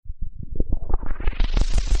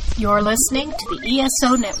You're listening to the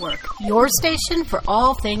ESO Network, your station for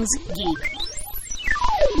all things geek.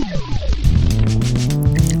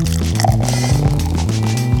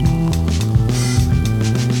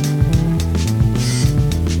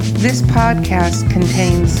 This podcast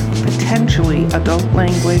contains potentially adult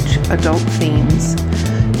language, adult themes,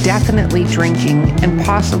 definitely drinking, and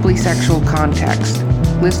possibly sexual context.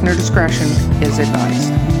 Listener discretion is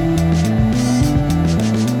advised.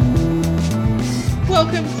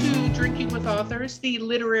 Welcome to Drinking with Authors, the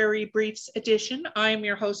Literary Briefs edition. I am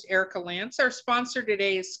your host, Erica Lance. Our sponsor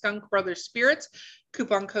today is Skunk Brothers Spirits,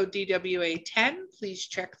 coupon code DWA10. Please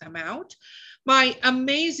check them out. My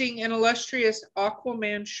amazing and illustrious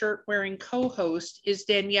Aquaman shirt-wearing co-host is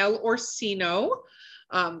Danielle Orsino.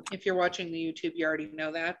 If you're watching the YouTube, you already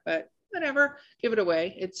know that, but whatever, give it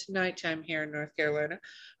away. It's nighttime here in North Carolina.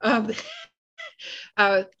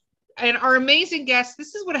 And our amazing guest,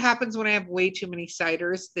 this is what happens when I have way too many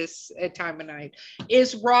ciders this time of night,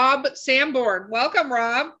 is Rob Samborn. Welcome,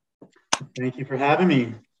 Rob. Thank you for having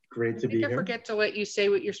me. Great to be here. I forget to let you say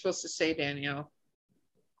what you're supposed to say, Danielle.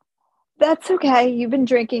 That's okay. You've been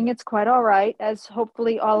drinking. It's quite all right, as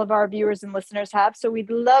hopefully all of our viewers and listeners have. So we'd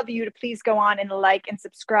love you to please go on and like and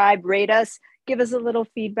subscribe, rate us, give us a little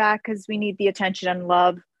feedback because we need the attention and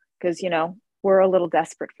love because, you know, we're a little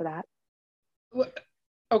desperate for that.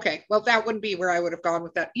 Okay, well, that wouldn't be where I would have gone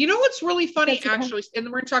with that. You know what's really funny, actually, and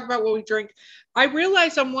then we're going to talk about what we drink. I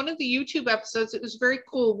realized on one of the YouTube episodes, it was very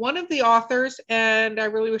cool. One of the authors, and I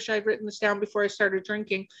really wish I'd written this down before I started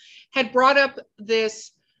drinking, had brought up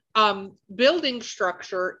this building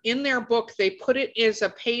structure in their book. They put it as a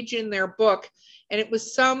page in their book, and it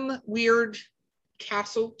was some weird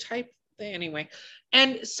castle type thing anyway.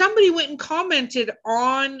 And somebody went and commented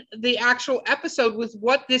on the actual episode with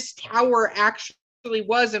what this tower actually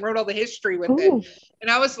was and wrote all the history with it.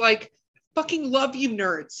 And I was like, fucking love you,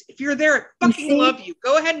 nerds. If you're there, I fucking love you.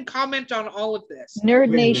 Go ahead and comment on all of this.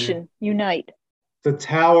 Nerd Nation, unite. The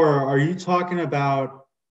tower, are you talking about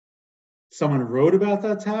someone wrote about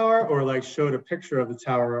that tower or like showed a picture of the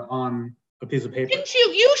tower on a piece of paper? Didn't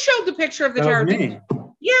you? You showed the picture of the tower, didn't you?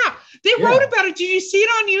 Yeah, they wrote about it. Did you see it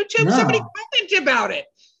on YouTube? No. Somebody commented about it.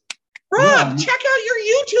 Rob, check out your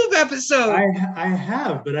YouTube episode. I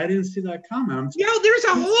have, but I didn't see that comment. There's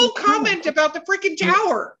a whole comment about the freaking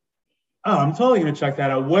tower. Oh, I'm totally going to check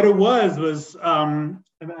that out. What it was, I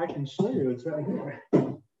can show you. It's right here.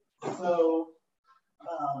 So,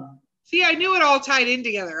 see, I knew it all tied in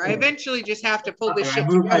together. I eventually just have to pull this shit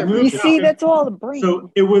together. You see, that's all the brain.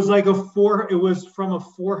 So it was like it was from a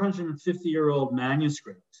 450-year-old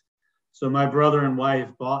manuscript. So my brother and wife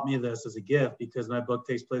bought me this as a gift because my book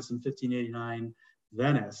takes place in 1589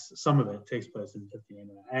 Venice. Some of it takes place in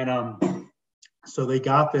 1589. And so they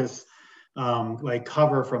got this like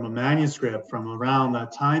cover from a manuscript from around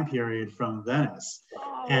that time period from Venice.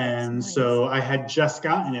 And nice. So I had just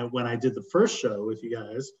gotten it when I did the first show with you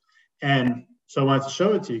guys. And so I wanted to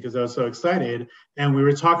show it to you because I was so excited. And we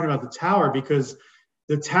were talking about the tower because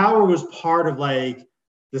the tower was part of like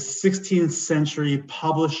the 16th century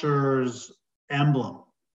publisher's emblem.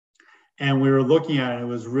 And we were looking at it. It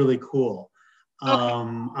was really cool. Okay.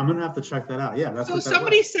 I'm going to have to check that out. Yeah. That's so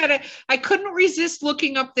somebody said it. I couldn't resist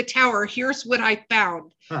looking up the tower. Here's what I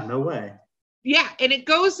found. No way. Yeah. And it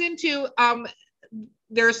goes into,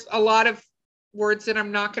 there's a lot of words that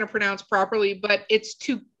I'm not going to pronounce properly, but it's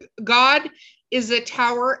to God is a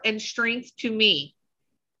tower and strength to me.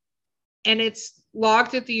 And it's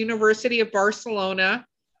logged at the University of Barcelona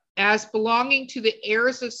as belonging to the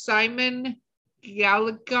heirs of Simon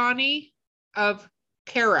Gallegani of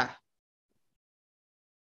Cara.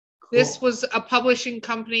 Cool. This was a publishing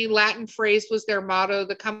company. Latin phrase was their motto.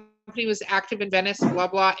 The company was active in Venice, blah,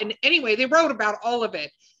 blah. And anyway, they wrote about all of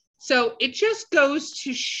it. So it just goes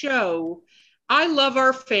to show, I love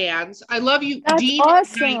our fans. I love you, That's Dean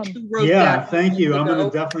awesome. Knight, who wrote that. Yeah, thank you. I'm going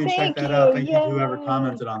to definitely check that out. Thank you to whoever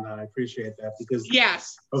commented on that. I appreciate that because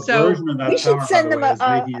a version of that we should send them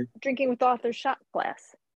a making... Drinking with Authors shot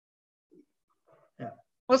glass. Yeah.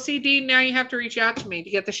 Well, see, Dean, now you have to reach out to me to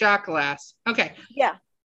get the shot glass. Okay. Yeah.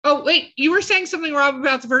 Oh, wait, you were saying something, Rob,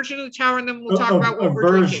 about the version of the tower, and then we'll talk about what we're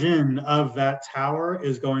drinking. A version of that tower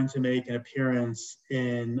is going to make an appearance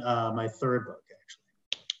in my third book, actually.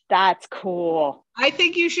 That's cool. I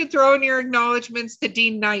think you should throw in your acknowledgments to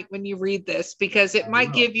Dean Knight when you read this, because it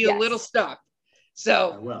might give you a little stuff.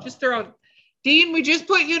 So just throw it. Dean, we just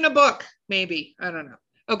put you in a book, maybe. I don't know.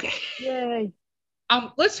 Okay. Yay.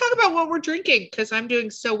 Let's talk about what we're drinking because I'm doing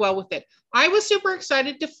so well with it. I was super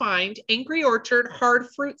excited to find Angry Orchard Hard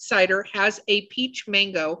Fruit Cider has a peach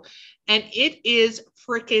mango, and it is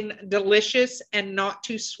freaking delicious and not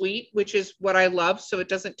too sweet, which is what I love. So it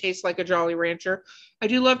doesn't taste like a Jolly Rancher. I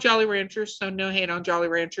do love Jolly Ranchers, so no hate on Jolly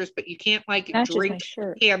Ranchers, but you can't like drink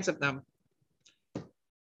cans of them.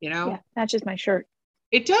 You know? Yeah, matches my shirt.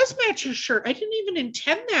 It does match your shirt. I didn't even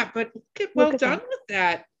intend that, but well done with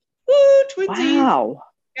that. Woo, twinsies. Wow.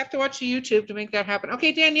 You have to watch the YouTube to make that happen.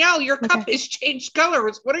 Okay, Danielle, your cup has changed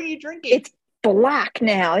colors. What are you drinking? It's black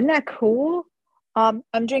now. Isn't that cool? I'm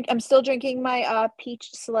still drinking my peach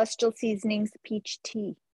Celestial Seasonings peach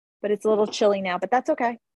tea, but it's a little chilly now, but that's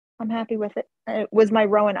okay. I'm happy with it. It was my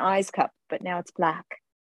Rowan Eyes cup, but now it's black.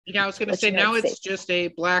 Yeah, I was going to say now it's just a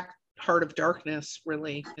black Heart of Darkness,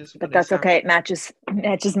 really. But that's okay. It matches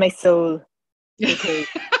my soul. Okay.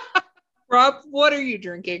 Rob, what are you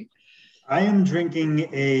drinking? I am drinking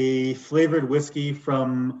a flavored whiskey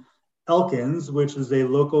from Elkins, which is a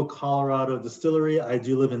local Colorado distillery. I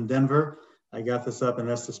do live in Denver. I got this up in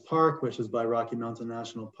Estes Park, which is by Rocky Mountain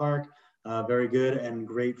National Park. Very good and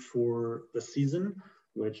great for the season,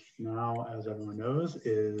 which now, as everyone knows,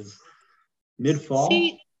 is mid-fall.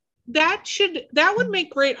 See, that would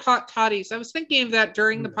make great hot toddies. I was thinking of that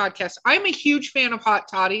during the podcast. I'm a huge fan of hot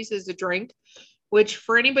toddies as a drink, which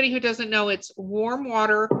for anybody who doesn't know, it's warm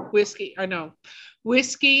water, whiskey,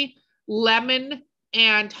 lemon,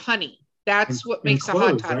 and honey. That's what makes a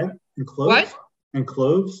hot toddy. Right? And cloves? What? And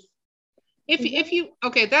cloves? If you,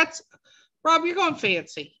 okay, that's, Rob, you're going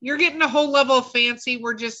fancy. You're getting a whole level of fancy.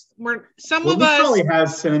 This probably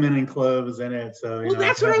has cinnamon and cloves in it. So,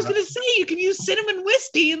 that's what I was going to say. You can use cinnamon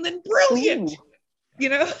whiskey and then brilliant. Ooh. You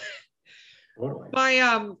know? Totally.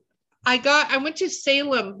 I went to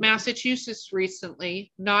Salem, Massachusetts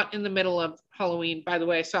recently, not in the middle of Halloween. By the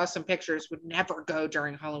way, I saw some pictures, would never go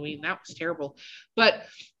during Halloween. That was terrible. But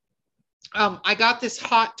I got this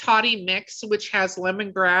hot toddy mix, which has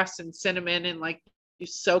lemongrass and cinnamon and like you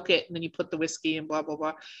soak it and then you put the whiskey and blah, blah,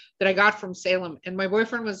 blah that I got from Salem. And my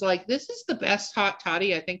boyfriend was like, this is the best hot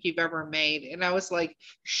toddy I think you've ever made. And I was like,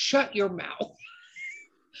 shut your mouth.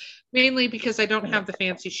 Mainly because I don't have the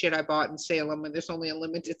fancy shit I bought in Salem and there's only a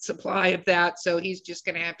limited supply of that. So he's just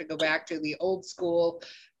going to have to go back to the old school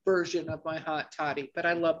version of my hot toddy. But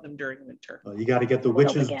I love them during winter. Well, you got to get the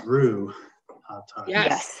Witch's Brew hot toddy.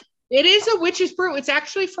 Yes. It is a Witch's Brew. It's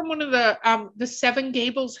actually from one of the Seven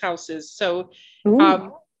Gables houses. So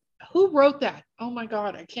who wrote that? Oh my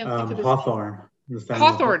God. I can't think of his Hawthorne.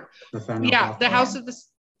 Hawthorne. Hawthorne. The House of the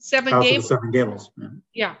Seven Gables.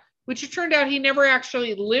 Yeah. Which it turned out he never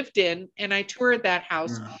actually lived in. And I toured that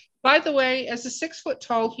house. Yeah. By the way, as a 6 foot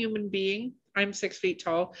tall human being, I'm 6 feet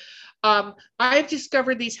tall. I've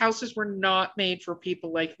discovered these houses were not made for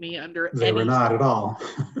people like me They were not at all.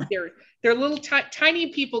 They're little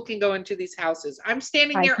tiny people can go into these houses. I'm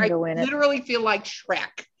standing there. I literally feel like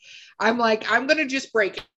Shrek. I'm like, I'm going to just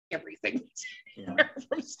break everything. Yeah.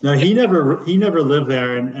 No, he never lived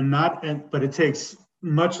there but it takes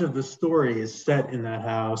much of the story is set in that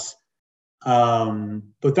house.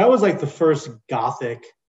 But that was like the first Gothic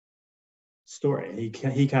story.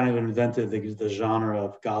 He kind of invented the genre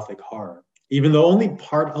of Gothic horror, even though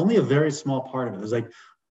only a very small part of it. There's like,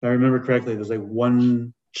 if I remember correctly, there's like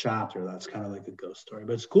one chapter that's kind of like a ghost story,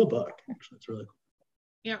 but it's a cool book. Actually, it's really cool.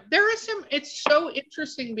 Yeah, it's so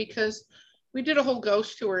interesting because we did a whole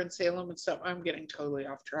ghost tour in Salem and stuff. I'm getting totally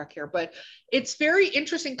off track here, but it's very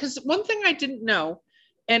interesting because one thing I didn't know,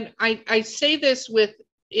 and I say this with,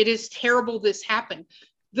 it is terrible this happened.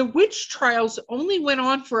 The witch trials only went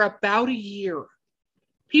on for about a year.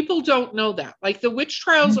 People don't know that. Like the witch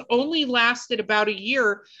trials only lasted about a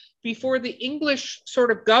year before the English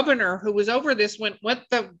sort of governor who was over this went, what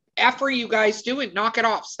the F are you guys doing? Knock it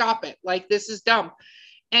off. Stop it. Like, this is dumb.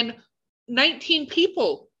 And 19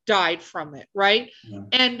 people died from it, right? Yeah.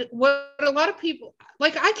 And what a lot of people,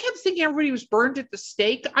 like, I kept thinking everybody was burned at the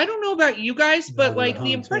stake. I don't know about you guys, but like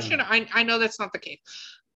the impression, I know that's not the case.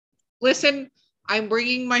 Listen, I'm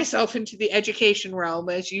bringing myself into the education realm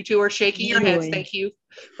as you two are shaking your heads. Thank you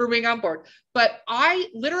for being on board. But I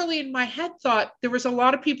literally in my head thought there was a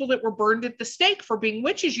lot of people that were burned at the stake for being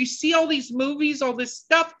witches. You see all these movies, all this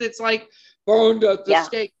stuff that's like burned at the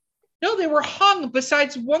stake. No, they were hung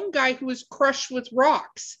besides one guy who was crushed with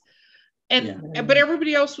rocks. But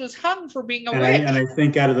everybody else was hung for being a witch. And I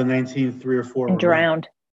think out of the 19, 3 or 4 and drowned.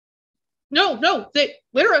 No, they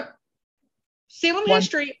literally Salem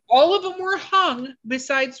history, all of them were hung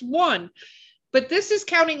besides one. But this is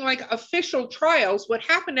counting like official trials. What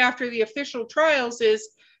happened after the official trials is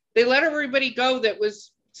they let everybody go that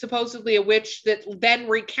was supposedly a witch that then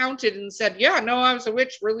recounted and said, yeah, no, I was a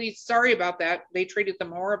witch. Really sorry about that. They treated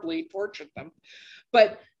them horribly, tortured them.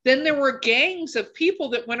 But then there were gangs of people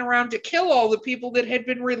that went around to kill all the people that had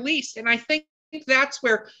been released. And I think that's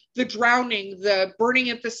where the drowning, the burning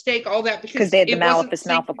at the stake, all that, because they had the Malleus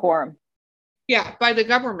Maleficorum. Yeah, by the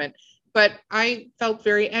government. But I felt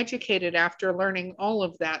very educated after learning all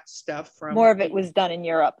of that stuff. From more of it was done in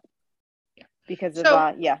Europe. Yeah. Because of,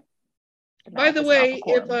 By the way,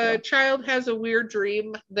 if a child has a weird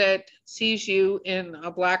dream that sees you in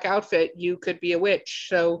a black outfit, you could be a witch.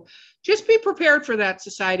 So just be prepared for that,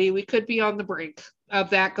 society. We could be on the brink of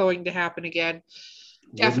that going to happen again.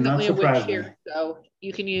 Definitely a witch here. So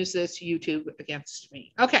you can use this YouTube against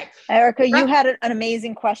me. Okay. Erica, you had an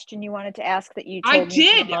amazing question you wanted to ask that you told me. I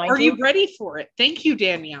did. Are you ready for it? Thank you,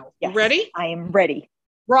 Danielle. Yes, you ready? I am ready.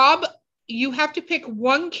 Rob, you have to pick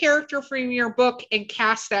one character from your book and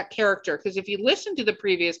cast that character. Because if you listen to the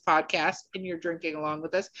previous podcast and you're drinking along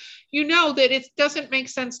with us, you know that it doesn't make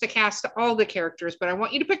sense to cast all the characters, but I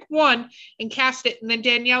want you to pick one and cast it. And then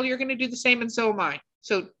Danielle, you're going to do the same, and so am I.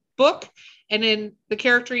 So book, and then the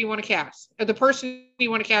character you want to cast, or the person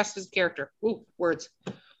you want to cast as the character. Ooh, words.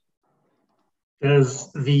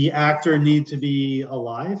 Does the actor need to be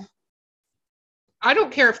alive? I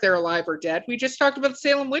don't care if they're alive or dead. We just talked about the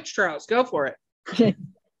Salem witch trials. Go for it.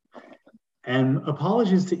 And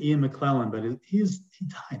apologies to Ian McClellan, but he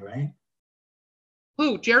died, right?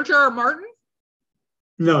 Who? George R. R. Martin?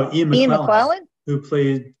 No, Ian McClellan, who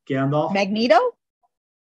played Gandalf. Magneto?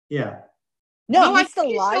 Yeah. No, he's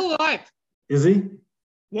still alive. Is he?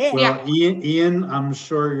 Yeah. Well, Ian, I'm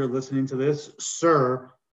sure you're listening to this,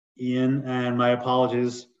 Sir Ian, and my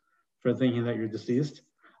apologies for thinking that you're deceased.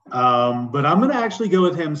 But I'm going to actually go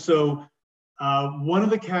with him. So one of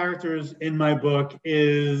the characters in my book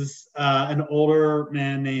is an older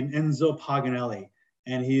man named Enzo Paganelli.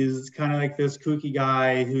 And he's kind of like this kooky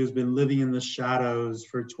guy who's been living in the shadows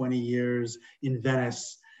for 20 years in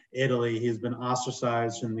Venice, Italy. He's been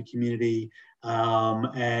ostracized from the community.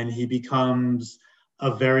 And he becomes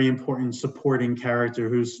a very important supporting character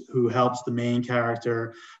who helps the main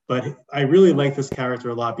character. But I really like this character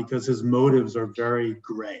a lot because his motives are very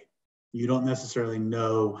gray. You don't necessarily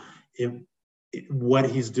know what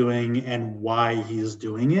he's doing and why he's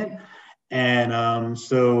doing it. And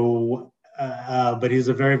but he's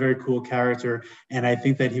a very, very cool character. And I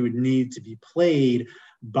think that he would need to be played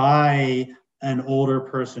by an older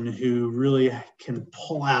person who really can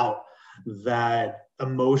pull out that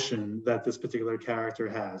emotion that this particular character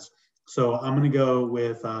has. So I'm going to go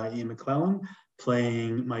with Ian McClellan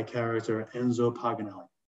playing my character Enzo Paganelli.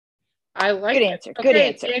 I like Good it. answer. Okay, Good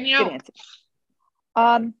answer. Danielle. Good answer.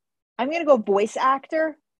 I'm going to go voice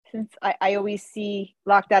actor, since I always see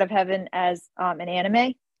Locked Out of Heaven as an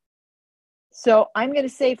anime. So I'm going to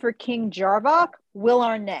say for King Jarvok, Will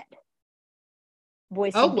Arnett.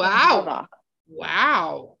 Oh, wow.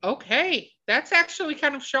 Wow. Okay. That's actually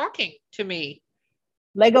kind of shocking to me.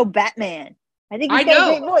 Lego Batman. I think he's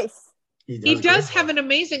got a great voice. He does have an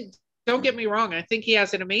amazing, don't get me wrong, I think he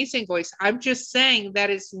has an amazing voice. I'm just saying that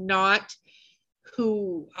is not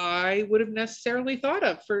who I would have necessarily thought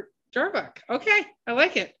of for Jarvok. Okay. I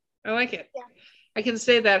like it. Yeah. I can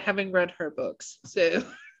say that having read her books. So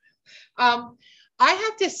I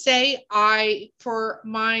have to say, for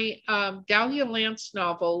my Dahlia Lance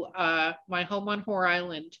novel, My Home on Whore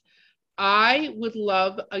Island, I would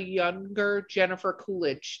love a younger Jennifer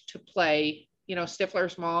Coolidge to play,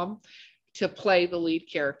 Stifler's mom, to play the lead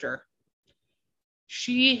character.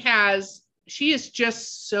 She is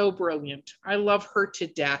just so brilliant. I love her to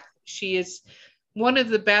death. She is one of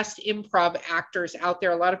the best improv actors out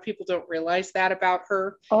there. A lot of people don't realize that about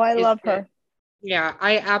her. Oh, I love her. Yeah,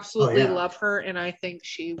 I absolutely love her, and I think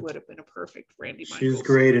she would have been a perfect Randy Michaels. She's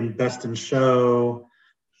great in Best in Show.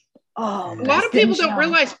 Oh, a lot of people don't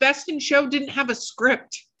realize Best in Show didn't have a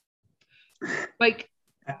script. Like,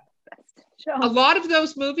 a lot of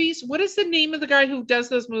those movies, what is the name of the guy who does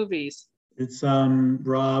those movies? It's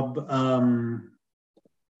Rob.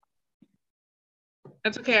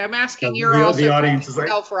 That's okay. I'm asking the audience is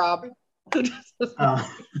like, Rob.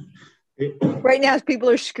 Right now, people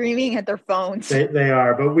are screaming at their phones. They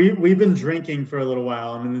are, but we've been drinking for a little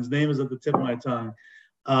while, and his name is at the tip of my tongue.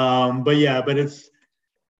 But it's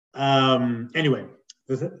anyway.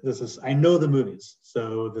 This is I know the movies,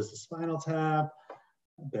 so this is Spinal Tap,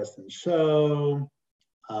 Best in Show,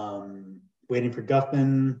 Waiting for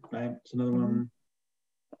Guffman, right? It's another one.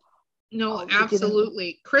 No,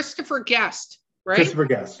 absolutely. Christopher Guest, right? Christopher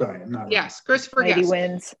Guest, sorry. Yes, Christopher Guest. He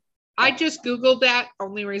wins. I just Googled that.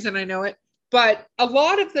 Only reason I know it. But a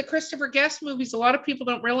lot of the Christopher Guest movies, a lot of people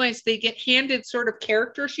don't realize they get handed sort of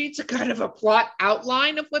character sheets, a kind of a plot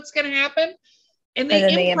outline of what's going to happen. And they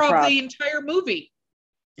improv the entire movie.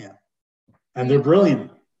 Yeah. And they're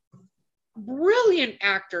brilliant. Brilliant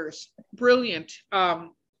actors. Brilliant.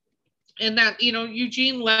 And that,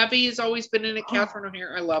 Eugene Levy has always been in it. Catherine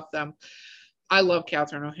O'Hara. I love them. I love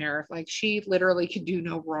Catherine O'Hara. Like, she literally can do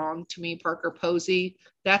no wrong to me. Parker Posey,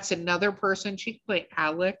 that's another person. She can play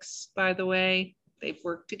Alex, by the way. They've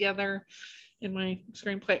worked together in my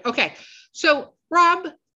screenplay. Okay, so Rob,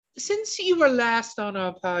 since you were last on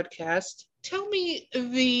our podcast, tell me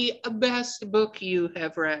the best book you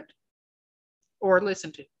have read or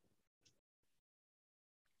listened to.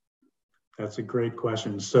 That's a great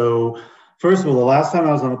question. So, first of all, the last time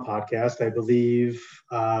I was on a podcast, I believe,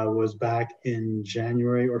 was back in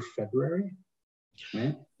January or February.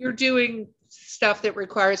 Right? You're doing stuff that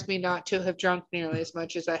requires me not to have drunk nearly as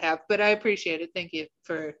much as I have, but I appreciate it. Thank you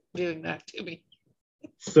for doing that to me.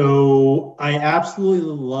 So I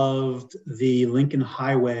absolutely loved The Lincoln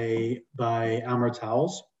Highway by Amor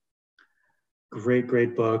Towles. Great,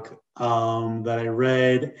 great book that I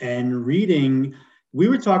read and reading. We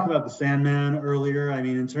were talking about The Sandman earlier. I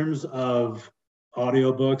mean, in terms of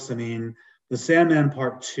audiobooks, I mean, The Sandman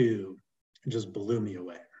Part 2 just blew me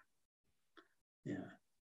away. Yeah.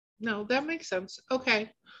 No, that makes sense. Okay.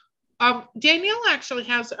 Danielle actually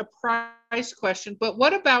has a prize question, but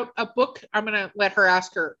what about a book? I'm going to let her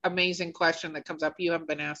ask her amazing question that comes up. You haven't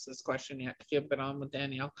been asked this question yet if you've been on with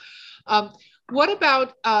Danielle. What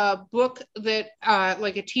about a book that,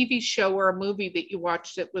 like a TV show or a movie that you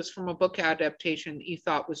watched that was from a book adaptation that you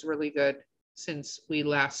thought was really good since we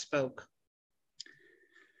last spoke?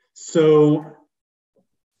 So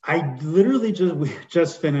I literally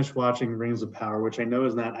just finished watching Rings of Power, which I know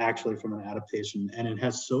is not actually from an adaptation, and it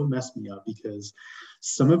has so messed me up because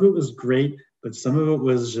some of it was great, but some of it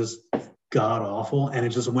was just god awful, and it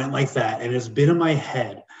just went like that, and it's been in my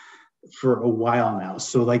head for a while now.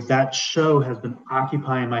 So like that show has been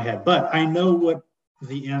occupying my head, but I know what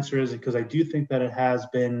the answer is because I do think that it has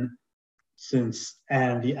been since,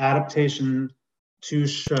 and the adaptation to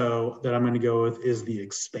show that I'm going to go with is The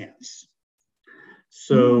Expanse.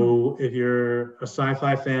 So if you're a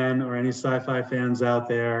sci-fi fan or any sci-fi fans out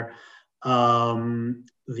there, The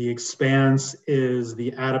Expanse is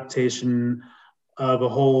the adaptation of a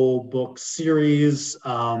whole book series,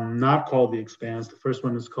 not called The Expanse. The first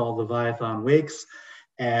one is called Leviathan Wakes,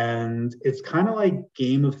 and it's kind of like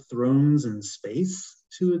Game of Thrones in space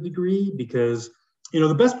to a degree because,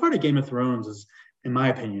 the best part of Game of Thrones is, in my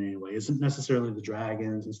opinion anyway, isn't necessarily the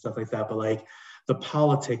dragons and stuff like that, but like the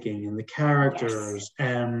politicking and the characters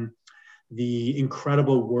and the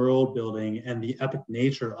incredible world building and the epic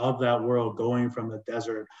nature of that world going from the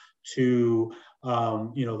desert to,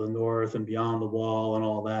 the north and beyond the wall and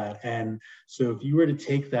all that. And so if you were to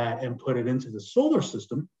take that and put it into the solar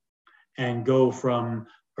system and go from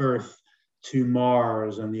Earth to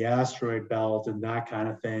Mars and the asteroid belt and that kind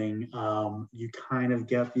of thing, you kind of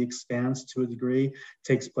get The Expanse to a degree. It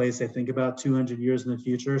takes place, I think, about 200 years in the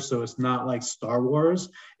future. So it's not like Star Wars.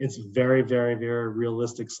 It's very, very, very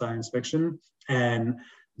realistic science fiction. And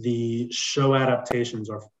the show adaptations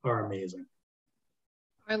are amazing.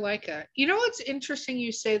 I like that. It's interesting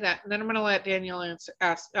you say that, and then I'm going to let Danielle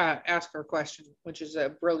ask her question, which is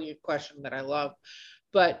a brilliant question that I love.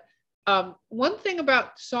 But one thing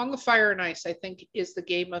about Song of Fire and Ice, I think, is the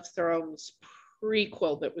Game of Thrones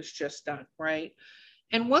prequel that was just done, right?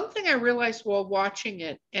 And one thing I realized while watching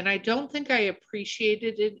it, and I don't think I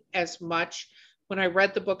appreciated it as much when I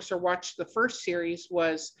read the books or watched the first series,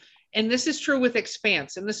 was, and this is true with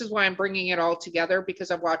Expanse, and this is why I'm bringing it all together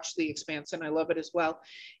because I've watched The Expanse and I love it as well,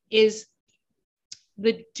 is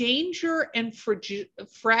the danger and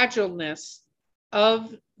fragileness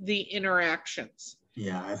of the interactions.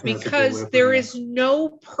 Yeah, I think because there is no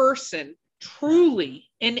person truly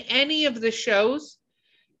in any of the shows,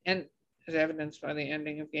 and as evidenced by the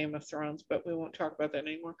ending of Game of Thrones, but we won't talk about that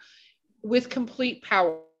anymore, with complete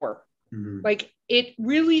power. Mm-hmm. Like, it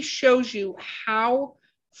really shows you how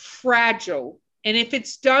fragile, and if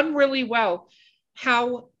it's done really well,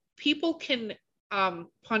 how people can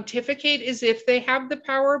pontificate as if they have the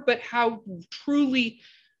power, but how truly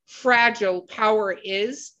fragile power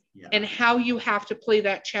is. Yeah. And how you have to play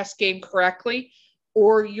that chess game correctly,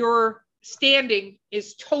 or your standing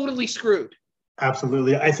is totally screwed.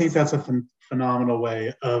 Absolutely. I think that's a phenomenal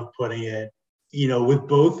way of putting it. With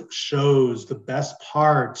both shows, the best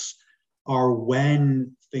parts are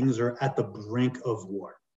when things are at the brink of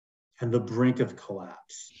war and the brink of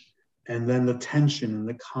collapse. And then the tension and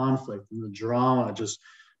the conflict and the drama just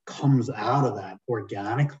comes out of that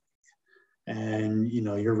organically. and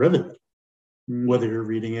you're riveted, whether you're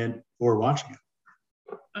reading it or watching it.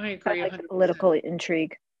 I agree. I like political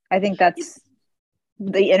intrigue. I think that's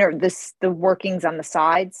the workings on the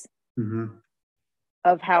sides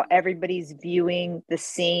of how everybody's viewing the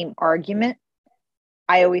same argument.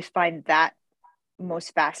 I always find that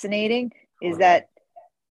most fascinating is that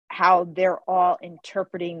how they're all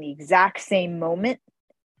interpreting the exact same moment.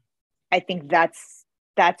 I think that's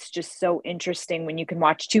just so interesting when you can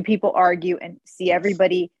watch two people argue and see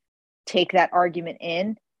everybody take that argument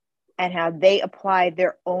in and how they apply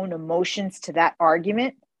their own emotions to that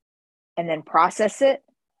argument and then process it.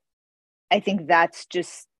 I think that's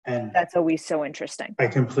always so interesting. I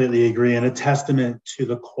completely agree. And a testament to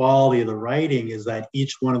the quality of the writing is that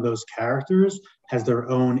each one of those characters has their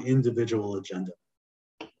own individual agenda.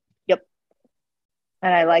 Yep.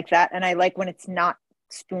 And I like that. And I like when it's not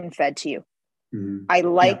spoon-fed to you. Mm-hmm. I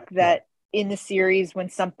like that in the series when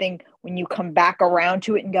you come back around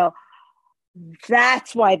to it and go,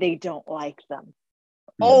 that's why they don't like them.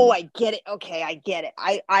 Mm-hmm. Oh, I get it. Okay, I get it.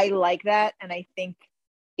 I like that. And I think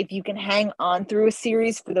if you can hang on through a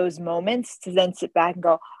series for those moments to then sit back and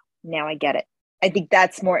go, now I get it. I think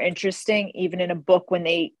that's more interesting. Even in a book, when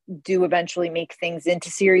they do eventually make things into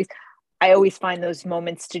series, I always find those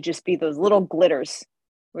moments to just be those little glitters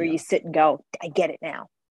where you sit and go, I get it now.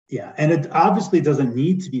 Yeah. And it obviously doesn't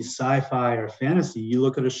need to be sci-fi or fantasy. You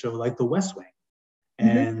look at a show like The West Wing,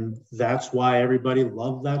 and that's why everybody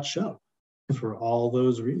loved that show, for all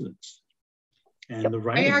those reasons. And the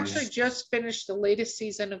writing. I actually just finished the latest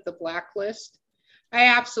season of The Blacklist. I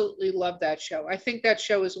absolutely love that show. I think that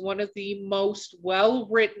show is one of the most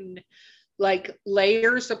well-written, like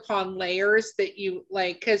layers upon layers that you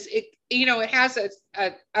like, because it has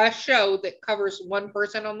a show that covers one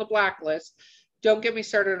person on the blacklist. Don't get me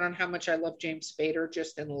started on how much I love James Spader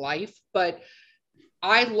just in life, but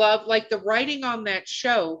I love like the writing on that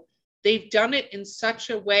show. They've done it in such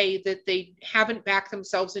a way that they haven't backed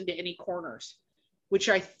themselves into any corners, which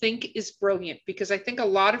I think is brilliant, because I think a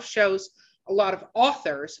lot of shows, a lot of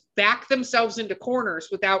authors back themselves into corners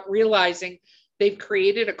without realizing they've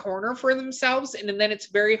created a corner for themselves. And then it's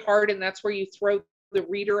very hard. And that's where you throw the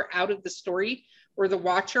reader out of the story, or the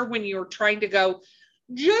watcher, when you're trying to go,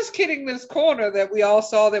 just kidding, this corner that we all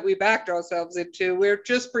saw that we backed ourselves into, we're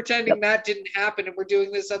just pretending that didn't happen and we're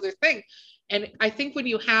doing this other thing. And I think when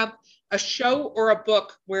you have a show or a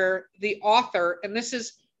book where the author, and this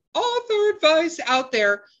is author advice out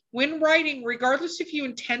there, when writing, regardless if you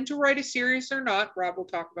intend to write a series or not, Rob will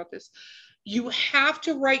talk about this, you have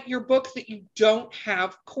to write your book that you don't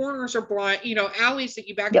have corners or blind, alleys that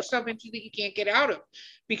you back yourself into that you can't get out of.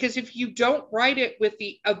 Because if you don't write it with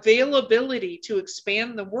the availability to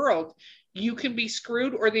expand the world, you can be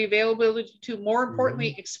screwed, or the availability to, more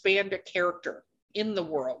importantly, expand a character in the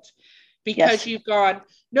world. Because you've gone,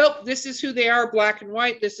 nope, this is who they are, black and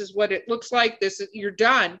white. This is what it looks like. You're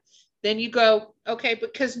done. Then you go, okay,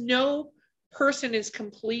 because no person is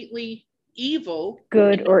completely evil.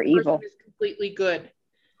 Good or evil. Is completely good.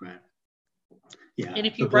 Right. Yeah. And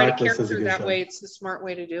if you write a character that way, it's the smart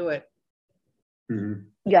way to do it. Mm-hmm.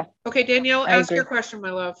 Yeah. Okay, Danielle, ask your question,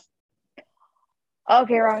 my love.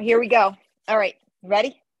 Okay, Ron, here we go. All right,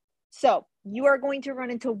 ready? So you are going to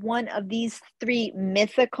run into one of these three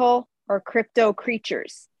mythical or crypto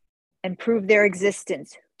creatures and prove their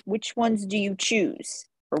existence. Which ones do you choose?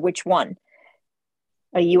 Or which one?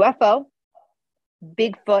 A UFO,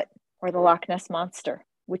 Bigfoot, or the Loch Ness Monster?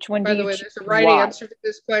 Which one do you choose? By the way, there's a right answer to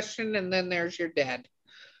this question, and then there's your dad.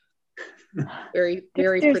 Very,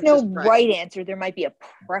 very. There's no right answer. There might be a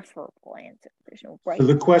preferable answer. There's no right. So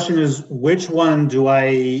the question is, which one do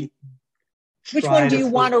I? Which one do you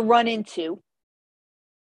want to run into,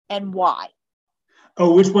 and why?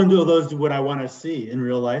 Oh, which one of those would I want to see in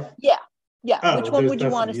real life? Yeah. Oh, which one would you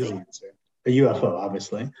want to see? Answer. A UFO,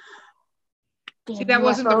 obviously. See, that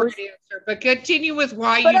wasn't the right answer, but continue with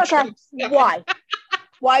why you chose. Why?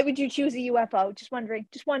 Why would you choose a UFO? Just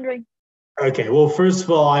wondering. Okay, well, first of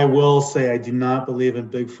all, I will say I do not believe in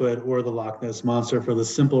Bigfoot or the Loch Ness Monster, for the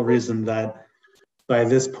simple reason that by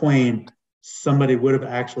this point, somebody would have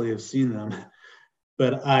actually seen them.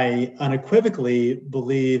 But I unequivocally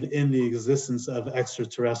believe in the existence of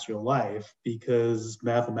extraterrestrial life, because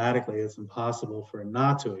mathematically it's impossible for it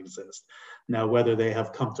not to exist. Now, whether they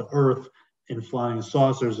have come to Earth in flying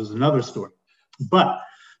saucers is another story. But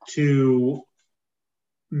to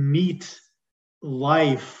meet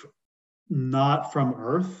life not from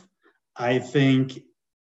Earth, I think,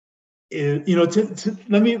 let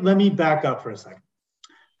me back up for a second.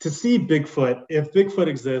 To see Bigfoot, if Bigfoot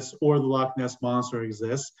exists or the Loch Ness Monster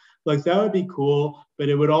exists, like that would be cool, but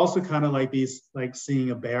it would also kind of like be like seeing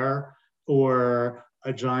a bear or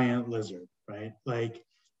a giant lizard, right? Like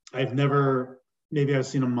maybe I've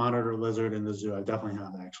seen a monitor lizard in the zoo. I definitely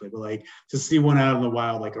have actually, but like to see one out in the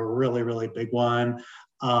wild, like a really, really big one.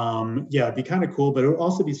 Yeah, it'd be kind of cool, but it would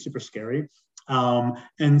also be super scary.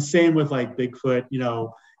 And same with like Bigfoot,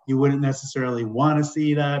 you wouldn't necessarily want to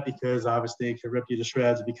see that because obviously it could rip you to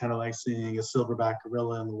shreds. It'd be kind of like seeing a silverback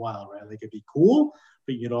gorilla in the wild, right? Like it'd be cool,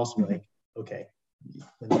 but you'd also be like, okay,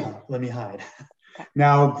 let me hide.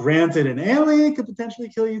 Now, granted, an alien could potentially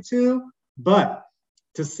kill you too, but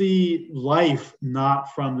to see life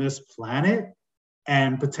not from this planet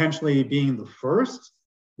and potentially being the first,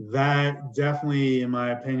 that definitely, in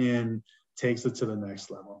my opinion, takes it to the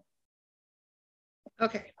next level.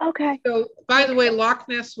 Okay. So, by the way, Loch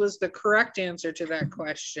Ness was the correct answer to that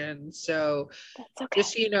question. So,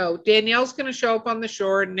 just so you know, Danielle's going to show up on the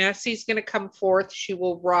shore. Nessie's going to come forth. She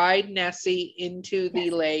will ride Nessie into the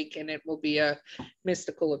lake, and it will be a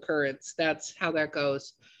mystical occurrence. That's how that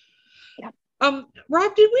goes. Yeah.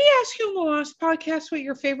 Rob, did we ask you on the last podcast what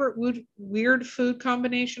your favorite weird food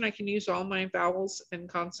combination? I can use all my vowels and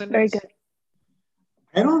consonants. Very good.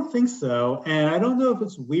 I don't think so. And I don't know if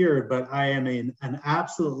it's weird, but I am an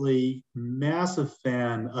absolutely massive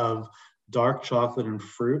fan of dark chocolate and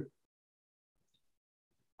fruit.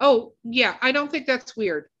 Oh, yeah. I don't think that's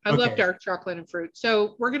weird. I love Okay. dark chocolate and fruit.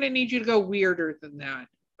 So we're going to need you to go weirder than that.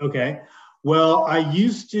 Okay. Well,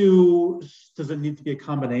 does it need to be a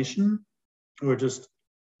combination or just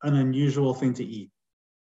an unusual thing to eat?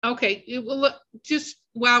 Okay. Just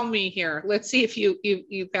wow me here. Let's see if you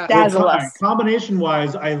got Dazzle us. Combination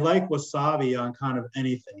wise, I like wasabi on kind of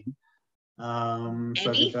anything. So I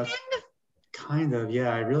think that's kind of,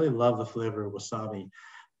 yeah, I really love the flavor of wasabi.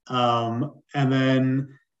 And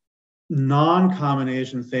then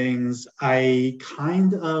non-combination things, I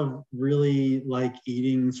kind of really like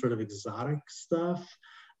eating sort of exotic stuff.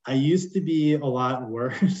 I used to be a lot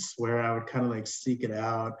worse where I would kind of like seek it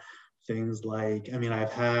out. Things like,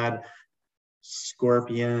 I've had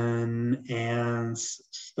scorpion and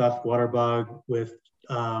stuffed water bug with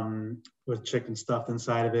chicken stuffed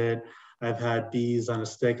inside of it. I've had bees on a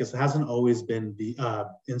stick. It hasn't always been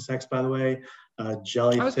insects, by the way.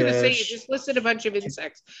 Jellyfish. I was going to say, you just listed a bunch of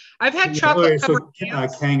insects. I've had chocolate covered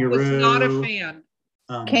kangaroo. Was not a fan.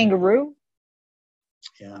 Kangaroo?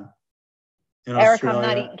 Yeah. Eric, I'm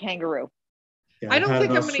not eating kangaroo. Yeah, I don't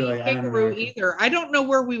think I'm going to eat kangaroo either. I don't know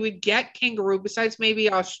where we would get kangaroo besides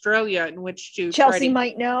maybe Australia, in which to Chelsea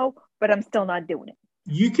might know, but I'm still not doing it.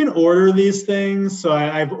 You can order these things. So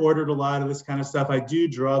I've ordered a lot of this kind of stuff. I do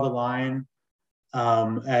draw the line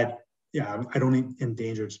I don't eat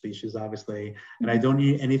endangered species, obviously, and I don't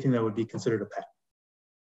eat anything that would be considered a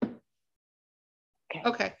pet.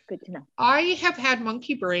 Okay. Good to know. I have had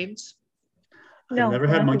monkey brains. No, I've never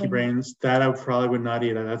had monkey brains. That I probably would not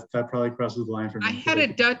eat. That probably crosses the line for me. I had a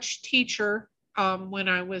Dutch teacher when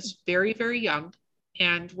I was very, very young.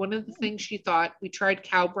 And one of the things she thought, we tried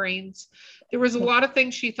cow brains. There was a lot of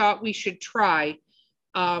things she thought we should try.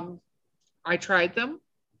 I tried them.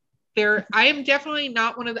 I am definitely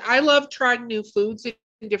not I love trying new foods in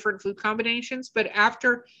different food combinations. But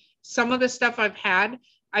after some of the stuff I've had,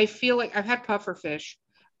 I feel like I've had puffer fish.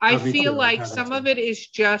 I feel like some of it is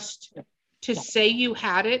just to say you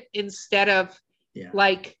had it instead of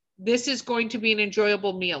like, this is going to be an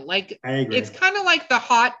enjoyable meal. Like, it's kind of like the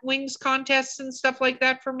hot wings contests and stuff like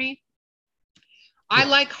that for me. I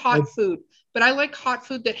like hot food, but I like hot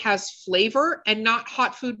food that has flavor and not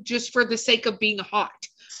hot food just for the sake of being hot.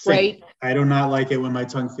 Right? I do not like it when my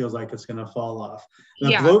tongue feels like it's going to fall off.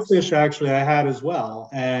 The blowfish actually I had as well.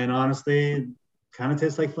 And honestly, kind of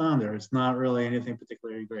tastes like flounder. It's not really anything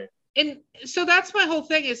particularly great. And so that's my whole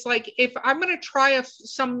thing. It's like, if I'm going to try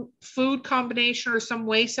some food combination or some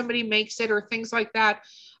way somebody makes it or things like that,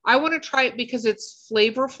 I want to try it because it's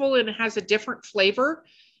flavorful and it has a different flavor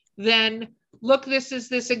than, look, this is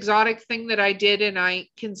this exotic thing that I did and I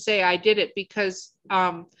can say I did it, because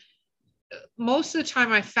most of the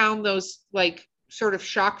time I found those like sort of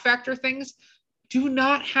shock factor things do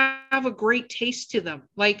not have a great taste to them.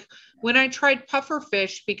 Like when I tried puffer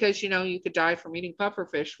fish, because, you could die from eating puffer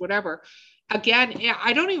fish, whatever. Again,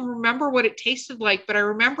 I don't even remember what it tasted like, but I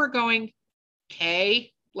remember going,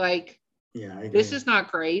 okay, like, this is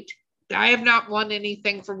not great. I have not won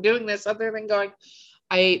anything from doing this other than going,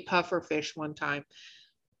 I ate puffer fish one time.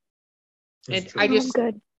 And I just, I'm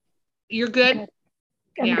good. You're good?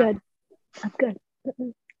 I'm good.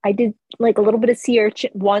 I did like a little bit of sea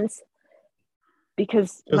urchin once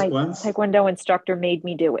because my Taekwondo instructor made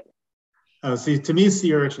me do it. Oh, see, to me,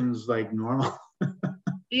 sea urchin's like normal.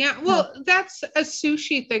 Yeah, well, that's a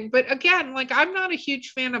sushi thing. But again, like, I'm not a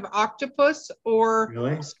huge fan of octopus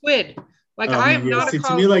or squid. Like Oh, I man, am yeah. not See, a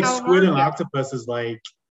to me, like calamari squid and guy. octopus is like,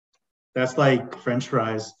 that's like French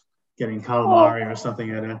fries getting Oh. calamari or something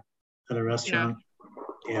at a Yeah. restaurant.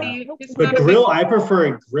 Yeah. It's But not a big grill, deal. I prefer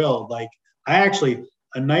it grilled. Like I actually,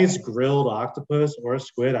 a nice grilled octopus or a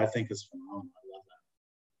squid, I think is phenomenal. I love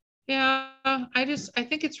Yeah, I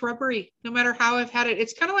think it's rubbery no matter how I've had it.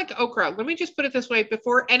 It's kind of like okra. Let me just put it this way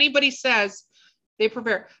before anybody says they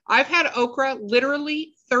prepare. I've had okra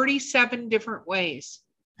literally 37 different ways.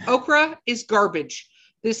 Okra is garbage.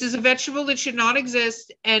 This is a vegetable that should not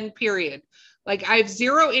exist, and period. Like I have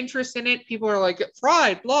zero interest in it. People are like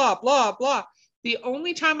fried, blah, blah, blah. The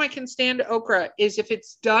only time I can stand okra is if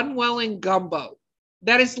it's done well in gumbo.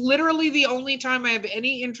 That is literally the only time I have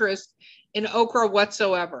any interest in okra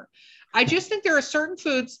whatsoever. I just think there are certain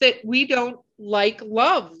foods that we don't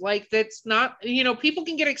love. Like that's not, people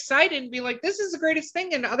can get excited and be like, this is the greatest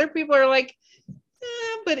thing. And other people are like,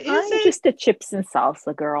 but is I'm it? just a chips and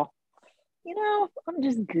salsa girl. I'm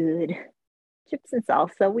just good. Chips and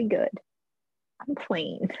salsa, we good. I'm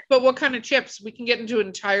plain. But what kind of chips? We can get into an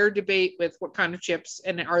entire debate with what kind of chips,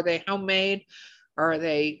 and are they homemade? Are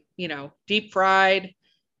they, deep fried?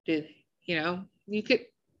 You could,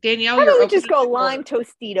 Danielle, How you're about we open just go to order. lime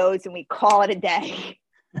Tostitos and we call it a day?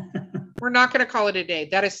 We're not going to call it a day.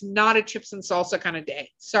 That is not a chips and salsa kind of day.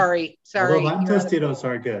 Sorry. Although lime You're out of- Tostitos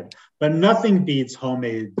are good, but nothing beats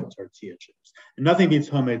homemade tortilla chips. And nothing beats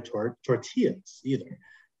homemade tortillas either.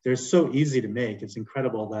 They're so easy to make. It's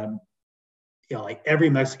incredible that, like every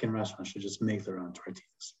Mexican restaurant should just make their own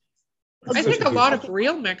tortillas. I think a lot of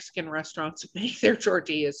real Mexican restaurants make their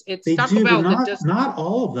tortillas. It's They Taco do, Bell but that does not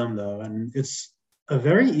all of them though. And it's a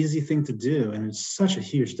very easy thing to do. And it's such a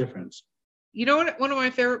huge difference. You know what? One of my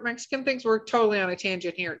favorite Mexican things, we're totally on a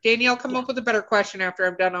tangent here. Danielle, come up with a better question after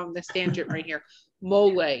I'm done on this tangent right here.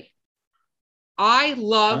 Mole. I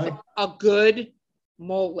love a good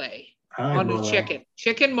mole on a chicken.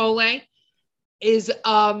 Chicken mole is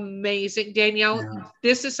amazing. Danielle,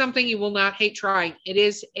 This is something you will not hate trying. It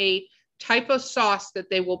is a type of sauce that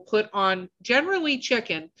they will put on generally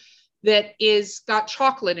chicken that is got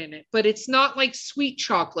chocolate in it, but it's not like sweet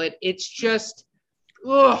chocolate. It's just,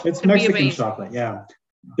 it's Mexican chocolate. Yeah.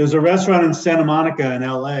 There's a restaurant in Santa Monica in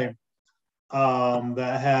LA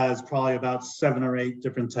that has probably about 7 or 8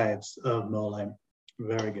 different types of mole.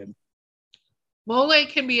 Very good. Mole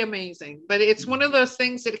can be amazing, but it's one of those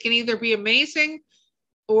things that can either be amazing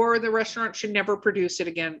or the restaurant should never produce it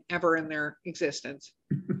again, ever in their existence.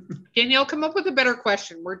 Danielle, come up with a better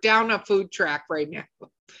question. We're down a food track right now.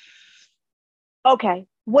 Okay.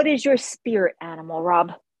 What is your spirit animal,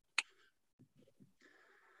 Rob?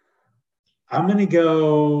 I'm going to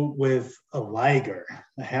go with a liger,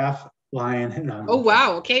 a half lion. Oh,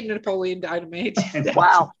 wow. Okay, Napoleon Dynamite.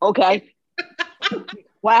 Wow. Okay.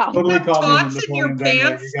 Wow. Totally caught me Tots in your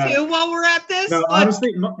pants too while we're at this? No,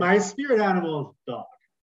 honestly, my spirit animal is dog.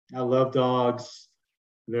 I love dogs.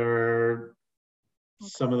 They're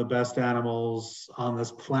some of the best animals on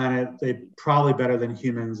this planet. They're probably better than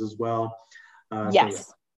humans as well. Yes.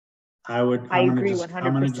 So yeah, I agree 100%.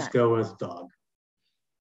 I'm going to just go with dog.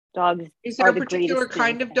 Dogs. Is there a particular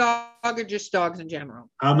kind of dog or just dogs in general?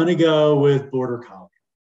 I'm going to go with Border Collie.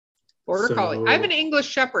 Border Collie. I have an English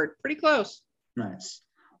Shepherd. Pretty close. Nice.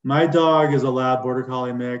 My dog is a lab Border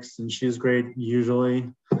Collie mix, and she's great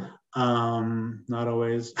usually. Not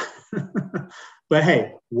always. But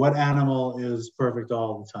hey, what animal is perfect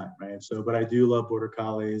all the time, right? So, but I do love Border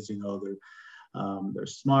Collies. They're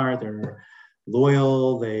smart, they're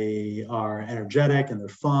loyal, they are energetic, and they're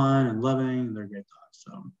fun and loving, and they're great dogs.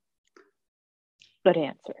 So, good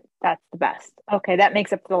answer. That's the best. Okay, that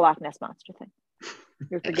makes up for the Loch Ness Monster thing.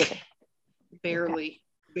 You're forgiven. Barely.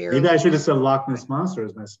 Maybe I should have said Loch Ness Monster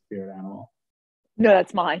as my spirit animal. No,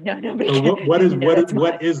 that's mine. No. So what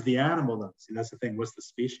is the animal though? See, that's the thing. What's the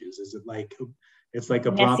species? Is it like it's like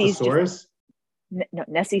a brontosaurus? No,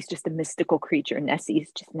 Nessie's just a mystical creature.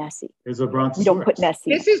 Nessie's just Nessie. There's a brontosaurus. We don't put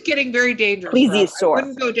Nessie. This is getting very dangerous. Plesiosaur. I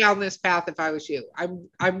wouldn't go down this path if I was you.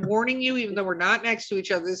 I'm warning you, even though we're not next to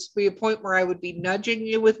each other. This would be a point where I would be nudging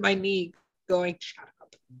you with my knee, going, "Shut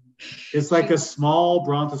up." It's like a small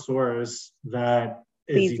brontosaurus that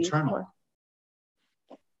is eternal.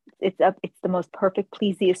 It's the most perfect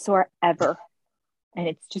plesiosaur ever, and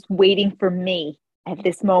it's just waiting for me at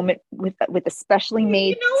this moment with a specially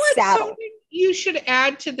made saddle. You should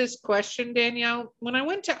add to this question, Danielle. When I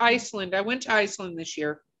went to Iceland this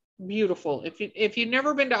year. Beautiful. If you've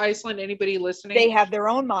never been to Iceland, anybody listening, they have their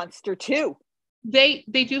own monster too. They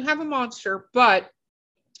do have a monster, but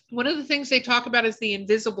one of the things they talk about is the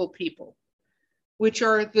invisible people, which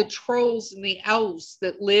are the trolls and the elves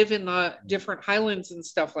that live in the different highlands and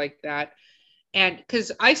stuff like that. And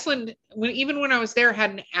because Iceland, even when I was there,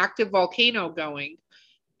 had an active volcano going,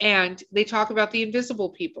 and they talk about the invisible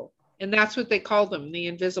people. And that's what they call them, the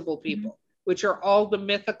invisible people, which are all the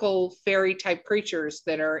mythical fairy type creatures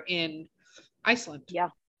that are in Iceland. Yeah.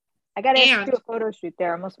 I got asked to do a photo shoot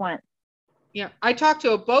there. I almost went. Yeah. I talked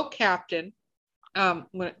to a boat captain,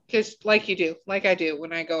 because like I do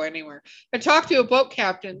when I go anywhere. I talked to a boat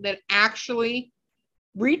captain that actually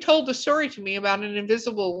retold the story to me about an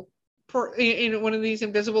invisible, in one of these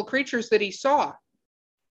invisible creatures that he saw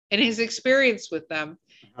and his experience with them.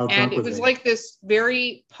 And it was like this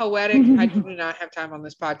very poetic, I do not have time on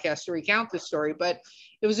this podcast to recount this story, but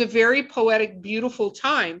it was a very poetic, beautiful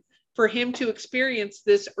time for him to experience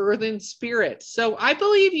this earthen spirit. So I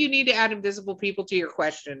believe you need to add invisible people to your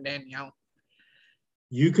question, Danielle.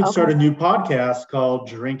 You could start a new podcast called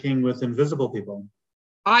Drinking with Invisible People.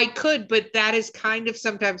 I could, but that is kind of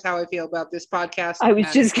sometimes how I feel about this podcast. I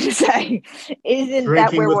was just going to say, isn't Drinking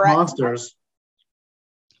that where with we're monsters.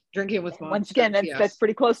 Drinking with monsters. Once again, that's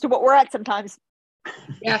pretty close to what we're at sometimes.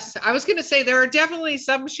 Yes, I was going to say there are definitely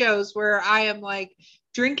some shows where I am like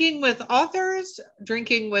drinking with authors,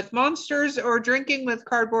 drinking with monsters, or drinking with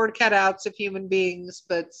cardboard cutouts of human beings,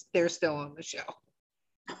 but they're still on the show.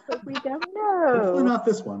 But we don't know. Hopefully not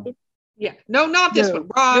this one. Yeah, no, not this one.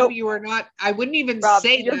 Rob, you are not. I wouldn't even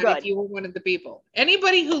say that good. if you were one of the people.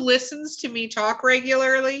 Anybody who listens to me talk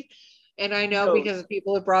regularly, and I know because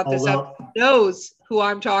people have brought this up, knows who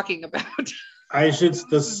I'm talking about.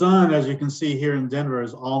 The sun, as you can see here in Denver,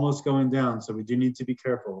 is almost going down, so we do need to be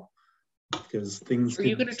careful because things. Are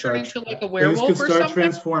you going to turn into like a werewolf or something? Start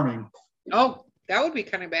transforming. Oh, that would be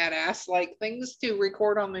kind of badass. Like things to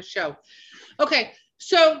record on this show. Okay,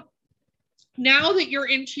 so now that you're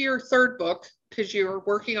into your third book, because you're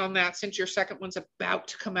working on that since your second one's about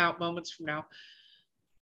to come out moments from now,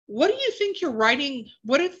 what do you think you're writing?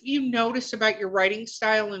 What have you noticed about your writing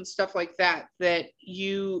style and stuff like that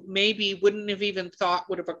you maybe wouldn't have even thought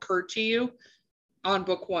would have occurred to you on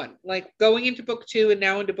book one? Like going into book two and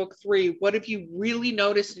now into book three, what have you really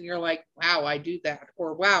noticed and you're like, wow, I do that,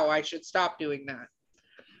 or wow, I should stop doing that?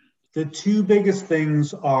 The two biggest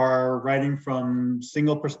things are writing from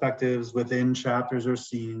single perspectives within chapters or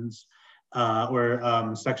scenes,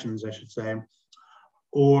 or sections, I should say.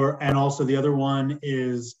 And also the other one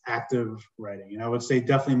is active writing. And I would say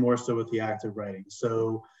definitely more so with the active writing.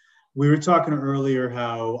 So we were talking earlier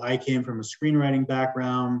how I came from a screenwriting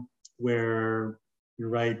background where you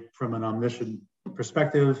write from an omniscient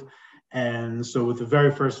perspective. And so with the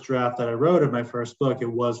very first draft that I wrote of my first book,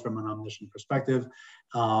 it was from an omniscient perspective.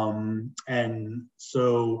 And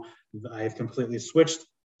so I've completely switched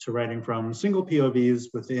to writing from single POVs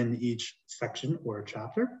within each section or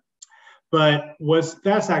chapter. But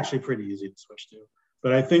that's actually pretty easy to switch to.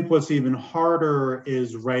 But I think what's even harder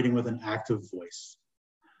is writing with an active voice.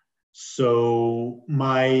 So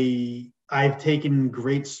I've taken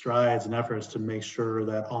great strides and efforts to make sure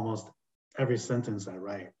that almost every sentence I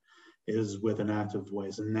write is with an active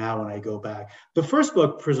voice. And now when I go back, the first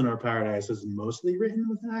book, Prisoner of Paradise, is mostly written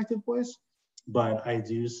with an active voice, but I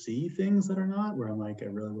do see things that are not, where I'm like, I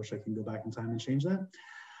really wish I can go back in time and change that.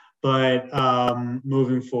 But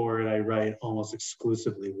moving forward, I write almost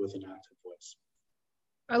exclusively with an active voice.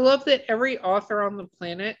 I love that every author on the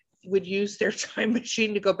planet would use their time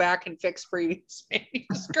machine to go back and fix previous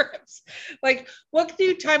manuscripts. Like, what can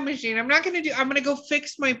do time machine? I'm going to go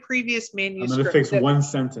fix my previous manuscript. I'm going to fix one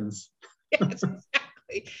sentence. Yes,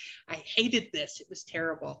 exactly. I hated this. It was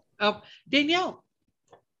terrible. Danielle.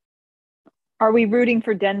 Are we rooting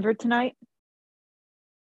for Denver tonight?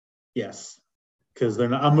 Yes. Because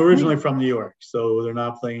I'm originally from New York, so they're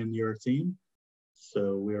not playing a New York team.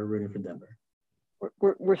 So we are rooting for Denver.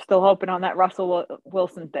 We're still hoping on that Russell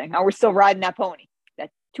Wilson thing. We're still riding that pony,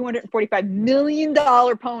 that $245 million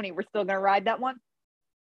pony. We're still going to ride that one.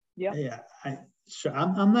 Yeah. Yeah.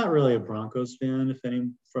 I'm not really a Broncos fan. If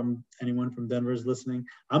anyone from Denver is listening,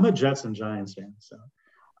 I'm a Jets and Giants fan. So.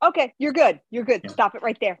 Okay, you're good. You're good. Yeah. Stop it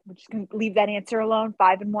right there. We're just going to leave that answer alone.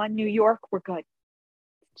 5-1, New York. We're good.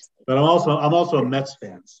 But I'm also a Mets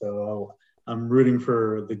fan, so I'm rooting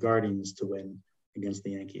for the Guardians to win against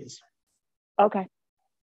the Yankees. Okay,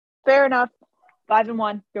 fair enough.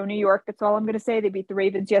 5-1, go New York. That's all I'm going to say. They beat the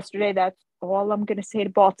Ravens yesterday. That's all I'm going to say to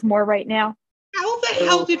Baltimore right now. How the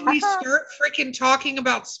hell did we start freaking talking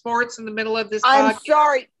about sports in the middle of this podcast? I'm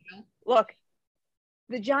sorry. Look,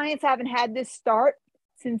 the Giants haven't had this start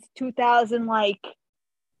since 2000,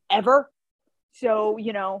 ever. So,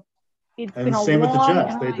 it's been a long time. Same with the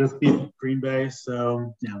Jets. They just beat Green Bay,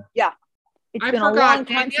 so yeah. Yeah. It's been a long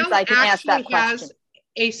time since I can ask that question.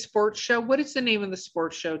 A sports show. What is the name of the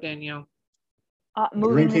sports show, Danielle?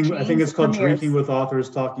 Moving the Drinking, I think it's Chains called premieres. Drinking with Authors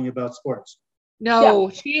Talking About Sports. No,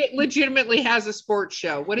 she legitimately has a sports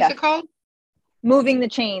show. What is it called? Moving the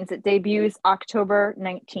Chains. It debuts October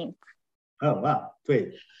 19th. Oh, wow.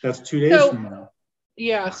 Wait, that's 2 days from now.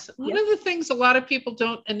 Yes. One of the things a lot of people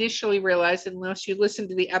don't initially realize, unless you listen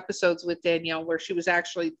to the episodes with Danielle, where she was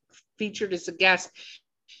actually featured as a guest,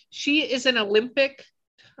 she is an Olympic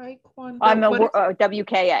taekwondo. I'm a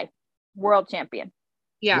WKA world champion.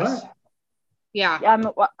 Yes. What? Yeah.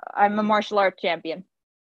 I'm a martial arts champion.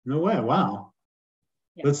 No way. Wow.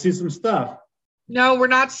 Yeah. Let's see some stuff. No, we're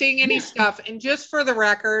not seeing any stuff. And just for the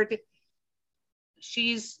record,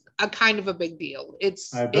 she's a kind of a big deal.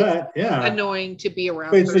 It's annoying to be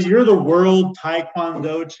around. Wait, so you're the world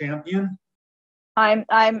taekwondo champion? I'm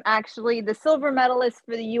actually the silver medalist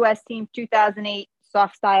for the U.S. team 2008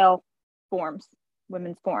 soft style forms,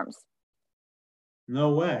 women's forms.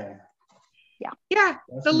 No way. Yeah.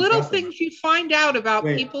 That's the little impressive. things you find out about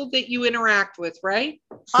people that you interact with, right?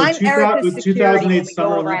 So I'm Erica's with security 2008 when we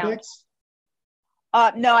Summer go around. Olympics?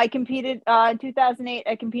 No, I competed in 2008.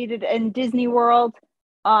 I competed in Disney World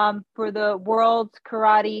for the World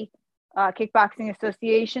Karate Kickboxing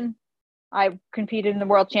Association. I competed in the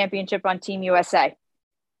World Championship on Team USA.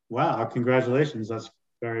 Wow, congratulations. That's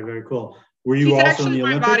very, very cool. Were you She's also actually in the my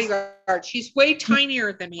Olympics? bodyguard. She's way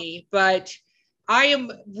tinier than me, but I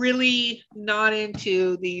am really not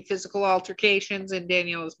into the physical altercations, and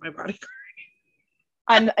Danielle is my bodyguard.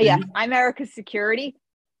 I'm Erica's security.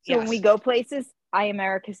 So when we go places, I am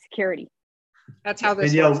Erica's security. That's how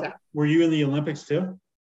this Danielle, works out. were you in the Olympics too?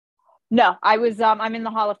 No, I was. I'm in the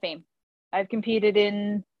Hall of Fame. I've competed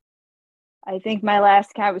in, I think my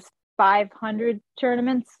last count was 500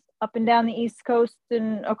 tournaments up and down the East Coast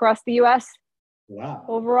and across the U.S. Wow.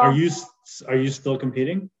 Overall, are you still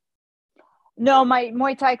competing? No, my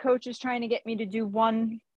Muay Thai coach is trying to get me to do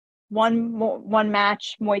one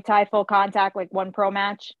match Muay Thai full contact, like one pro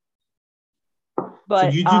match. But so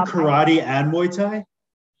you do karate and Muay Thai?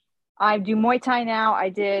 I do Muay Thai now. I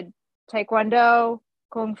did Taekwondo,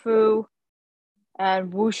 Kung Fu,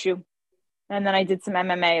 and Wushu. And then I did some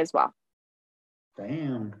MMA as well.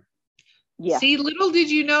 Damn. Yeah. See, little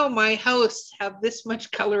did you know my hosts have this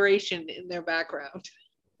much coloration in their background.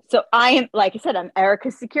 So I am, like I said, I'm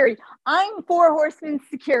Erica's security. I'm Four Horsemen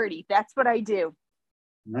security. That's what I do.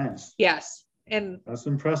 Nice. Yes. And that's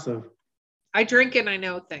impressive. I drink and I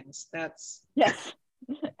know things. That's yes.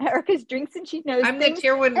 Erica's drinks and she knows I'm things. the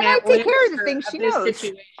Tywin and I take care of the things she knows.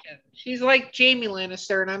 Situation. She's like Jaime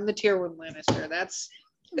Lannister and I'm the Tywin Lannister. That's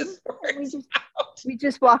we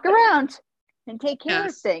just walk around and take care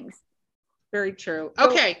of things. Very true. So,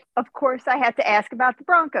 okay. Of course, I had to ask about the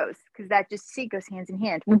Broncos because that just goes hands in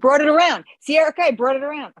hand. We brought it around. See, Erica, I brought it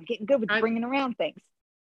around. I'm getting good with bringing around things.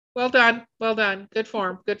 Well done. Well done. Good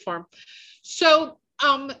form. Good form. So,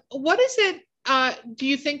 what is it? Do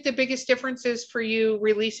you think the biggest difference is for you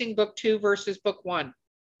releasing book 2 versus book 1?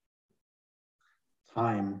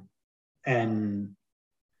 Time and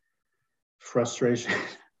frustration.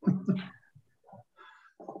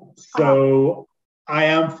 So I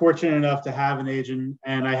am fortunate enough to have an agent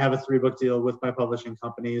and I have a 3-book deal with my publishing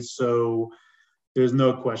company. So there's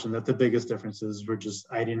no question that the biggest differences were just,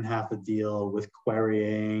 I didn't have to deal with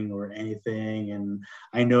querying or anything. And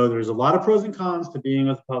I know there's a lot of pros and cons to being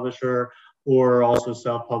with a publisher or also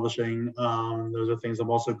self-publishing. Those are things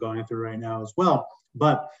I'm also going through right now as well.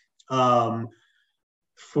 But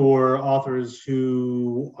for authors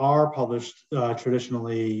who are published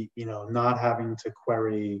traditionally, not having to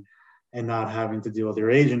query and not having to deal with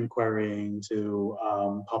your agent querying to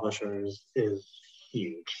publishers is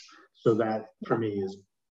huge. So that for me is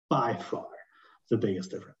by far the biggest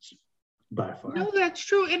difference. By far. No, that's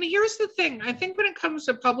true. And here's the thing. I think when it comes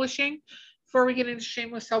to publishing, before we get into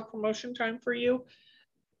shameless self-promotion time for you,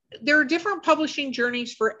 there are different publishing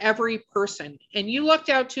journeys for every person. And you lucked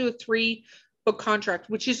out to a 3-book contract,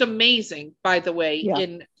 which is amazing, by the way,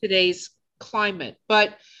 in today's climate.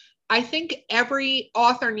 But I think every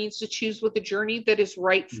author needs to choose what the journey that is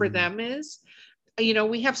right for them is.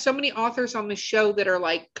 We have so many authors on the show that are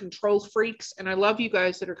like control freaks. And I love you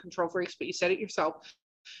guys that are control freaks, but you said it yourself.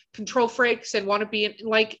 Control freaks and want to be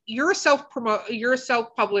you're a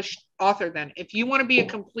self-published author. Then if you want to be a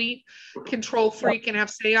complete control freak and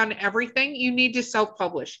have say on everything, you need to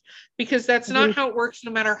self-publish, because that's not how it works.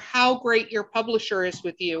 No matter how great your publisher is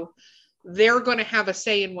with you, they're going to have a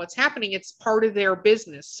say in what's happening. It's part of their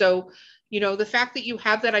business. So the fact that you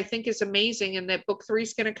have that, I think, is amazing, and that book 3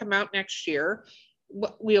 is going to come out next year.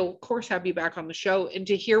 We'll of course have you back on the show and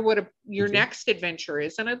to hear what your next adventure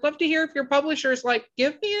is. And I'd love to hear if your publisher is like,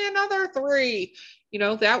 give me another 3,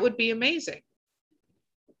 that would be amazing.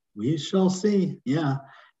 We shall see. Yeah.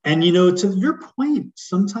 And, to your point,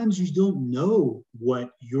 sometimes you don't know what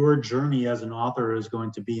your journey as an author is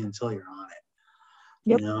going to be until you're on it.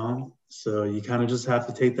 Yep. So you kind of just have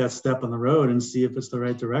to take that step on the road and see if it's the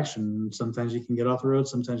right direction. Sometimes you can get off the road,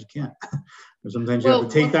 sometimes you can't. Or sometimes you have to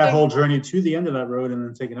take that whole journey to the end of that road and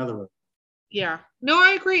then take another road. Yeah, no,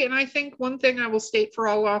 I agree. And I think one thing I will state for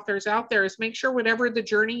all authors out there is make sure whatever the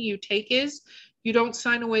journey you take is, you don't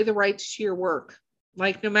sign away the rights to your work.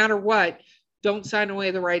 Like, no matter what, don't sign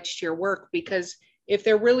away the rights to your work, because if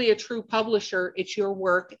they're really a true publisher, it's your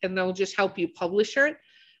work and they'll just help you publish it.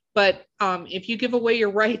 But if you give away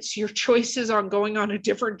your rights, your choices on going on a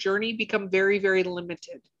different journey become very, very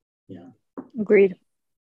limited. Yeah. Agreed.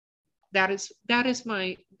 That is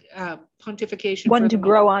my pontification. One to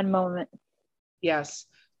grow on moment. Yes.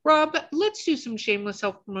 Rob, let's do some shameless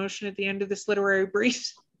self-promotion at the end of this literary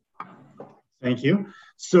brief. Thank you.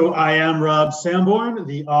 So I am Rob Samborn,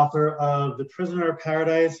 the author of The Prisoner of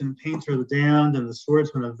Paradise and Painter of the Damned and The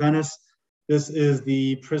Swordsman of Venice. This is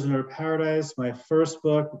The Prisoner of Paradise, my first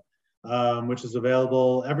book, which is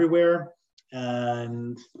available everywhere.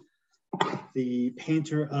 And The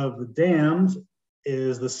Painter of the Damned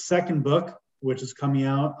is the second book, which is coming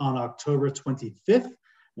out on October 25th.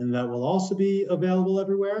 And that will also be available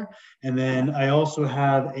everywhere. And then I also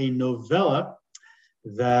have a novella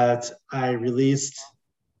that I released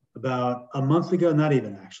about a month ago, not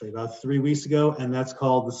even actually, about 3 weeks ago. And that's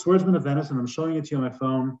called The Swordsman of Venice. And I'm showing it to you on my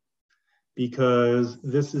phone because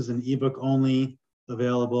this is an ebook only,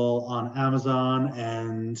 available on Amazon.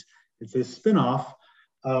 And it's a spin-off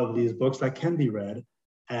of these books that can be read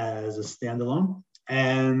as a standalone.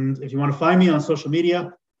 And if you want to find me on social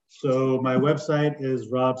media, so my website is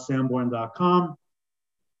robsamborn.com.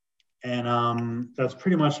 And that's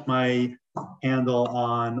pretty much my handle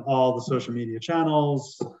on all the social media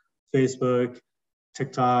channels: Facebook,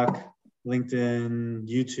 TikTok, LinkedIn,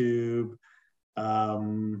 YouTube,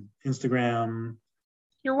 Instagram.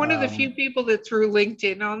 You're one of the few people that threw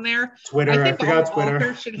LinkedIn on there. Twitter, I forgot all Twitter.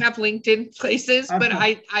 Authors should have LinkedIn places, but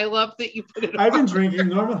I love that you put it I've been on. drinking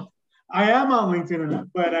normal. I am on LinkedIn,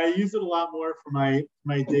 but I use it a lot more for my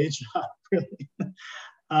day job, really.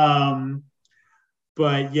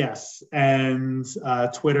 But yes, and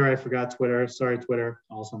Twitter, I forgot Twitter. Sorry, Twitter.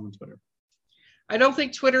 Also on Twitter. I don't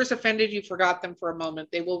think Twitter's offended you forgot them for a moment.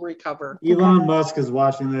 They will recover. Elon Musk is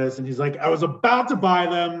watching this, and he's like, I was about to buy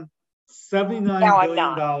them. $79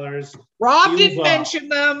 billion. Rob didn't mention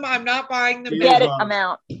them. I'm not buying them. Get it, I'm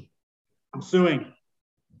out. I'm suing.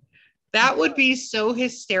 That would be so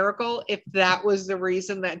hysterical if that was the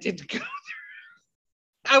reason that didn't go through.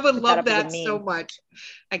 I would love that so much.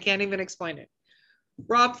 I can't even explain it.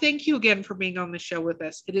 Rob, thank you again for being on the show with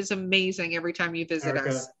us. It is amazing every time you visit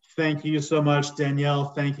us. Thank you so much, Danielle.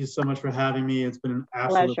 Thank you so much for having me. It's been an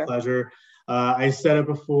absolute pleasure. I said it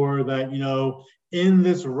before that, in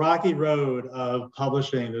this rocky road of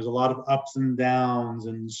publishing, there's a lot of ups and downs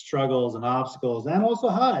and struggles and obstacles and also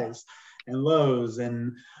highs and lows.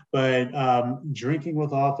 But drinking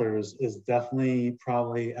with authors is definitely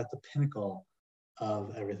probably at the pinnacle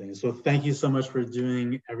of everything. So thank you so much for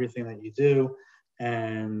doing everything that you do,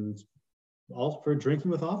 and also for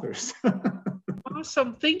drinking with authors.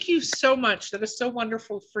 Awesome. Thank you so much. That is so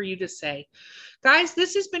wonderful for you to say. Guys,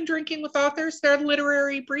 this has been Drinking with Authors, their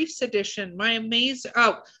Literary Briefs edition.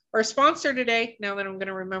 Our sponsor today, now that I'm going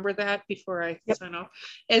to remember that before I sign off,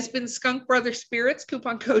 has been Skunk Brother Spirits,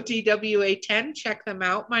 coupon code DWA10. Check them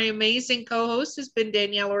out. My amazing co-host has been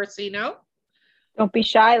Danielle Orsino. Don't be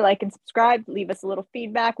shy. Like and subscribe. Leave us a little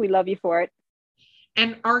feedback. We love you for it.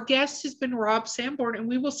 And our guest has been Rob Samborn, and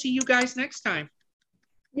we will see you guys next time.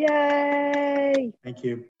 Yay! Thank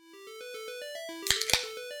you.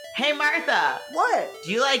 Hey, Martha. What?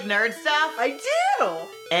 Do you like nerd stuff? I do.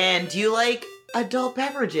 And do you like adult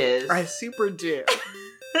beverages? I super do.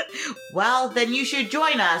 Well, then you should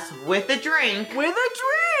join us with a drink. With a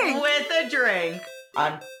drink. With a drink.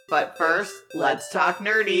 But first, let's talk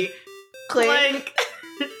nerdy. Clink.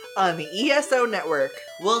 On the ESO Network.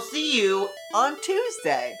 We'll see you on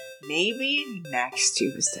Tuesday. Maybe next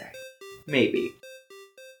Tuesday. Maybe.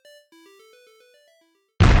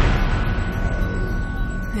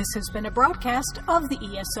 This has been a broadcast of the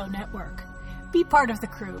ESO Network. Be part of the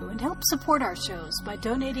crew and help support our shows by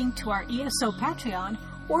donating to our ESO Patreon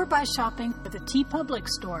or by shopping at the TeePublic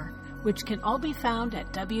store, which can all be found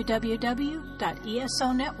at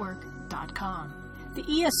www.esonetwork.com.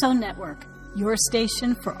 The ESO Network, your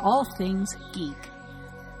station for all things geek.